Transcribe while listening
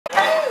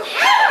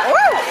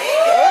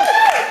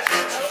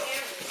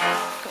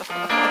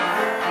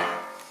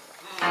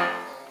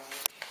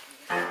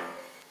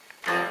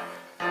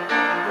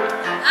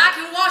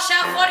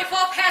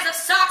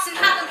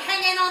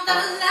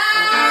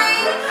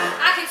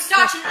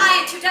watch and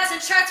iron 2 dozen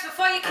shirts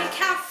before you can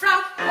count from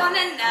 1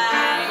 a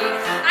night.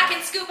 I can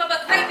scoop up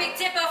a great big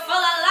dipper full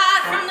of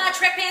lard from the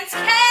drippings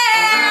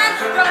can.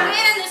 Throw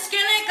it in the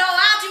skillet, go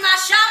out, do my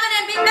shopping,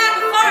 and be back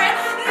before it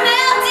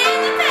melts